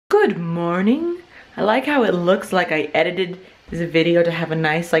Good morning. I like how it looks like I edited this video to have a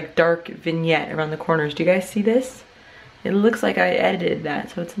nice like dark vignette around the corners. Do you guys see this? It looks like I edited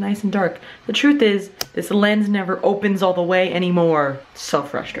that, so it's nice and dark. The truth is, this lens never opens all the way anymore. It's so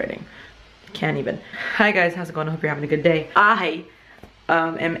frustrating. Can't even. Hi guys, how's it going? I hope you're having a good day. I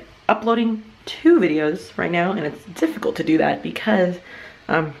am uploading 2 videos right now, and it's difficult to do that because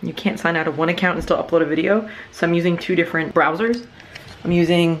you can't sign out of one account and still upload a video. So I'm using 2 different browsers. I'm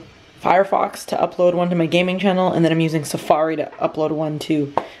using Firefox to upload one to my gaming channel, and then I'm using Safari to upload one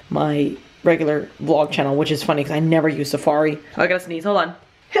to my regular vlog channel, which is funny because I never use Safari. Oh, I gotta sneeze, hold on.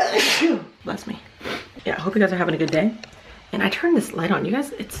 Bless me. Yeah, I hope you guys are having a good day. And I turned this light on. You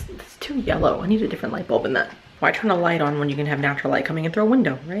guys, it's too yellow. I need a different light bulb in that. Why turn a light on when you can have natural light coming in through a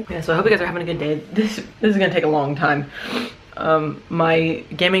window, right? Yeah, so I hope you guys are having a good day. This is gonna take a long time. My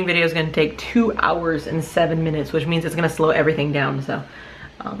gaming video is gonna take 2 hours and 7 minutes, which means it's gonna slow everything down, so.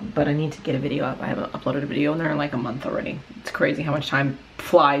 But I need to get a video up. I haven't uploaded a video in there in like a month already. It's crazy how much time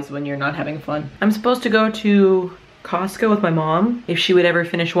flies when you're not having fun. I'm supposed to go to Costco with my mom if she would ever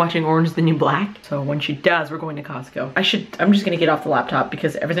finish watching Orange is the New Black. So when she does, we're going to Costco. I'm just gonna get off the laptop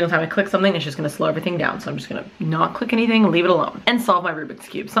because every single time I click something, it's just gonna slow everything down. So I'm just gonna not click anything, leave it alone, and solve my Rubik's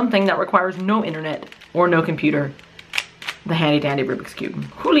Cube. Something that requires no internet or no computer. The handy dandy Rubik's Cube.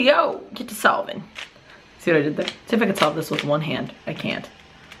 Julio, get to solving. See what I did there? See if I can solve this with one hand. I can't.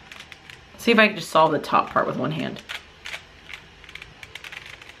 See if I can just solve the top part with one hand.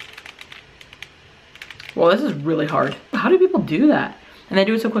 Well, this is really hard. How do people do that? And they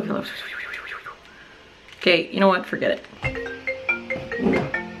do it so quickly. Okay, you know what? Forget it.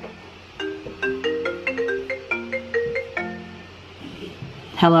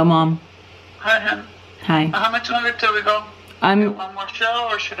 Hello, Mom. Hi, hon. Hi. How much longer till we go? One more show,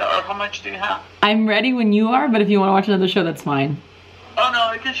 or how much do you have? I'm ready when you are, but if you want to watch another show, that's fine. Oh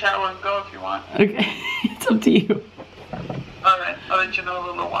no, you can shower and go if you want. Okay, it's up to you. Alright, I'll let you know in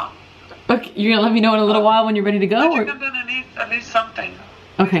a little while. Okay, you're gonna let me know in a little while when you're ready to go? You're gonna need at least something.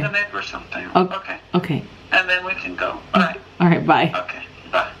 Okay. A nip or something. Okay. Okay. And then we can go. Alright. Alright, bye. Okay,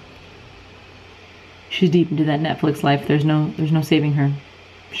 bye. She's deep into that Netflix life. There's no saving her.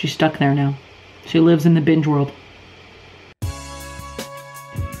 She's stuck there now. She lives in the binge world.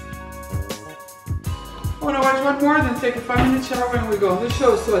 I want to watch one more, then take a 5-minute shower and we go. This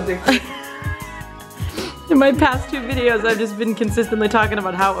show is so addictive. In my past 2 videos, I've just been consistently talking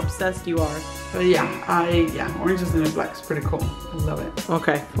about how obsessed you are. But yeah, Orange is the New Black is pretty cool. I love it.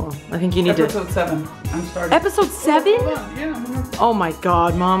 Okay, cool. I think you need Episode 7. I'm starting. Episode 7? Yeah. Oh my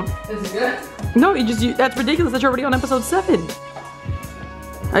god, Mom. Is it good? No, that's ridiculous that you're already on episode 7.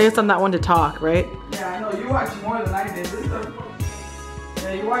 I guess I'm that one to talk, right? Yeah, I know. You watched more than I did.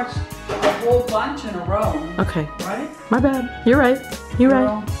 Yeah, you watched a whole bunch in a row. Okay. Right? My bad. You're right. You're right.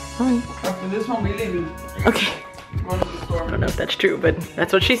 Alright. After this one, we leaving. Okay. Going to the store. I don't know if that's true, but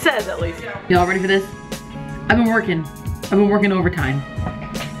that's what she says at least. Y'all ready for this? I've been working overtime.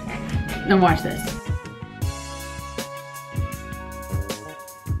 Now watch this.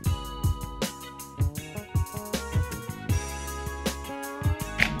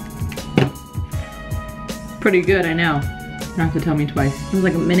 Pretty good, I know. You don't have to tell me twice. It was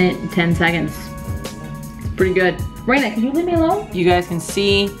like 1 minute and 10 seconds. It's pretty good. Raina, can you leave me alone? You guys can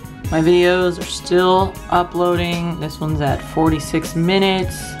see my videos are still uploading. This one's at 46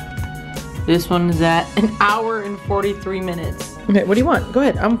 minutes. This one's at 1 hour and 43 minutes. Okay, what do you want? Go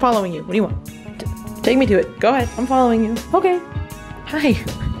ahead, I'm following you. What do you want? Take me to it. Go ahead, I'm following you. Okay. Hi.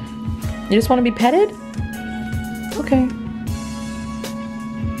 You just want to be petted? Okay.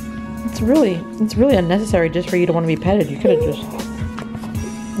 It's really unnecessary just for you to want to be petted. You could have just.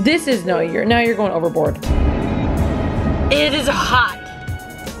 This is now you're going overboard. It is hot.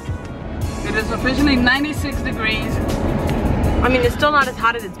 It is officially 96 degrees. I mean, it's still not as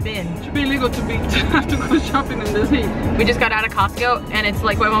hot as it's been. It should be illegal to have to go shopping in this heat. We just got out of Costco, and it's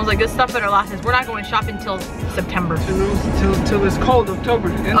like my mom's like, this stuff better last us. We're not going shopping till September. Till it's cold, October.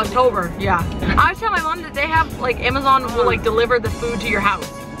 October, yeah. I was telling my mom that they have like Amazon will like deliver the food to your house.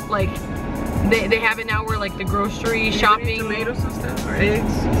 Like they have it now where like the grocery shopping. Tomatoes and stuff, or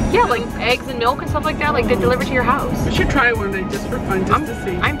eggs. Yeah, like eggs and milk and stuff like that. Like they deliver to your house. We should try one day just for fun, just to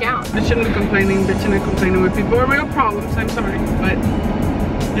see. I'm down. I shouldn't be complaining, bitching and complaining with people are real problems. I'm sorry, but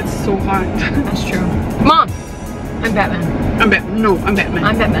it's so hot. That's true. Mom, I'm Batman. I'm Batman. No, I'm Batman.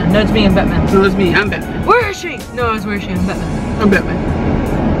 I'm Batman. No, it's me. I'm Batman. No, it's me. I'm Batman. Where is she? No, it's where is she? I'm Batman. I'm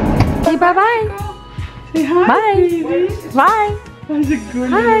Batman. Say bye-bye. Say hi, bye. Baby. Bye. That's a good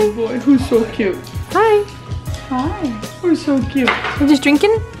Hi. little boy who's so cute. Hi. Hi. Who's so cute. You just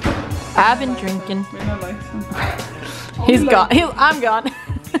drinking? I've been drinking. Maybe I like some. He's gone. I'm gone.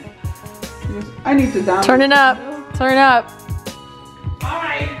 I need to download. Turn it up. Turn it up.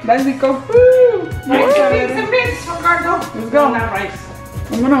 Alright. Let's go. Woo! Let's Let's go. Not rice.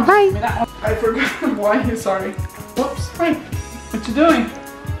 Vámonos. Bye. I forgot why. Sorry. Whoops. Hey. What you doing?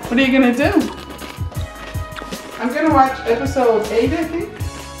 What are you gonna do? I'm gonna watch episode 8, I think.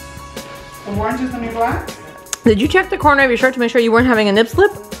 Of Orange is the New Black. Did you check the corner of your shirt to make sure you weren't having a nip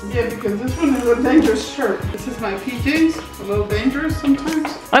slip? Yeah, because this one is a dangerous shirt. This is my PJs. A little dangerous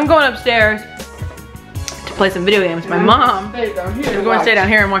sometimes. I'm going upstairs to play some video games. My mom. Stay down here. We're going to stay down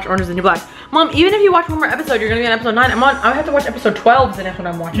here and watch Orange is the New Black. Mom, even if you watch one more episode, you're gonna be on episode 9. I have to watch episode 12, and that's what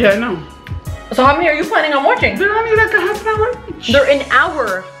I'm watching. Yeah, I know. So how many are you planning on watching? They're only like a half an hour each. They're an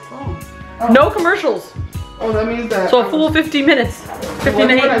hour. Oh. No commercials. Oh, that means that. So a full 50 minutes. 15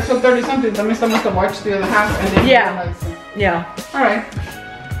 to 8. I saw 30 something. That means I must have watched the other half and then Yeah. Yeah. Alright.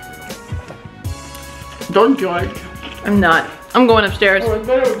 Don't judge. I'm not. I'm going upstairs. Oh, it's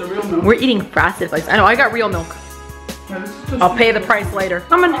better with the real milk. We're eating frosted flakes. I know, I got real milk. Yeah, this is just I'll pay the price later.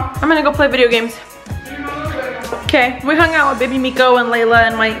 I'm gonna go play video games. Okay, we hung out with baby Miko and Layla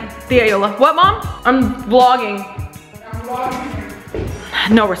and my Tia Yola. What, Mom? I'm vlogging.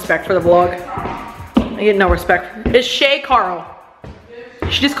 No respect for the vlog. I get no respect. It's Shay Carl.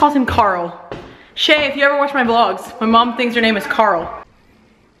 She just calls him Carl. Shay, if you ever watch my vlogs, my mom thinks your name is Carl.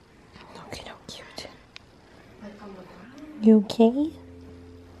 Okay, no, cute. You okay?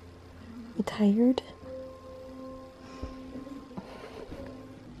 You tired?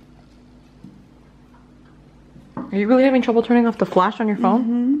 Are you really having trouble turning off the flash on your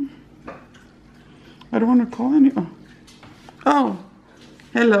phone? Mm-hmm. I don't want to call anyone. Oh,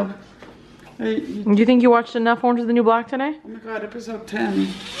 hello. Hey, Do you think you watched enough Orange is the New Black today? oh my god, episode 10.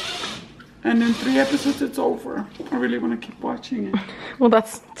 And in 3 episodes it's over. I really want to keep watching it. Well,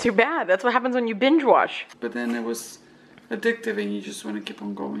 that's too bad. That's what happens when you binge watch. But then it was addictive and you just want to keep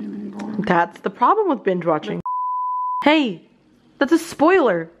on going and going. That's the problem with binge watching. Hey, that's a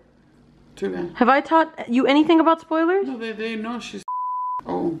spoiler. Too bad. Have I taught you anything about spoilers? No, they know she's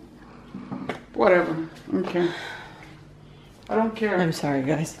oh. Whatever. Okay. I don't care. I'm sorry,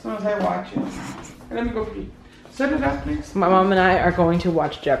 guys. As long as I watch it. Let me go pee. Set it up, please. My mom and I are going to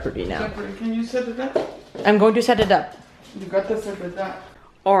watch Jeopardy now. Jeopardy. Can you set it up? I'm going to set it up. You got to set it up.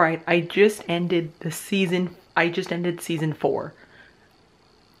 Alright, I just ended season 4.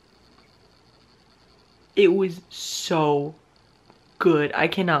 It was so good. I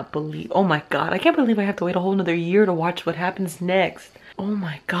cannot believe, oh my god, I can't believe I have to wait a whole another year to watch what happens next. Oh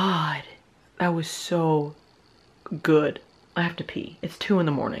my god, that was so good. I have to pee. It's 2 in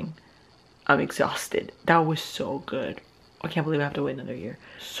the morning. I'm exhausted. That was so good. I can't believe I have to wait another year.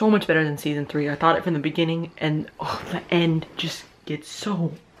 So much better than season 3. I thought it from the beginning, and oh, the end just gets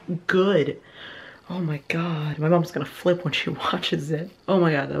so good. Oh my god, my mom's gonna flip when she watches it. Oh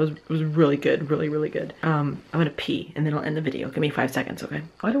my god, it was really good, really good. I'm gonna pee and then I'll end the video. Give me 5 seconds, okay?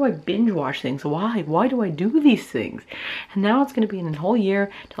 Why do I binge watch things? Why do I do these things? And now it's gonna be in a whole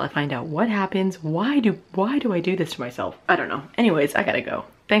year till I find out what happens. Why do I do this to myself? I don't know. Anyways, I gotta go.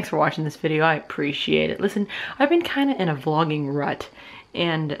 Thanks for watching this video. I appreciate it. Listen, I've been kind of in a vlogging rut,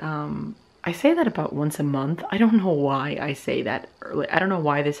 and I say that about once a month. I don't know why I say that early. I don't know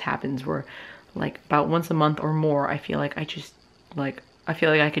why this happens where like about once a month or more, I feel like I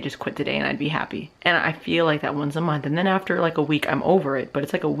could just quit today and I'd be happy. And I feel like that once a month, and then after like a week, I'm over it. But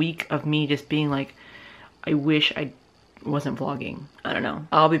it's like a week of me just being like, I wish I wasn't vlogging. I don't know.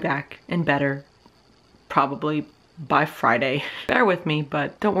 I'll be back and better probably by Friday. Bear with me,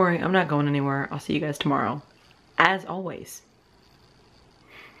 but don't worry, I'm not going anywhere. I'll see you guys tomorrow. As always.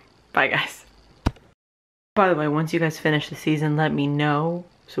 Bye, guys. By the way, once you guys finish the season, let me know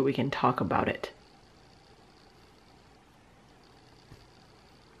so we can talk about it.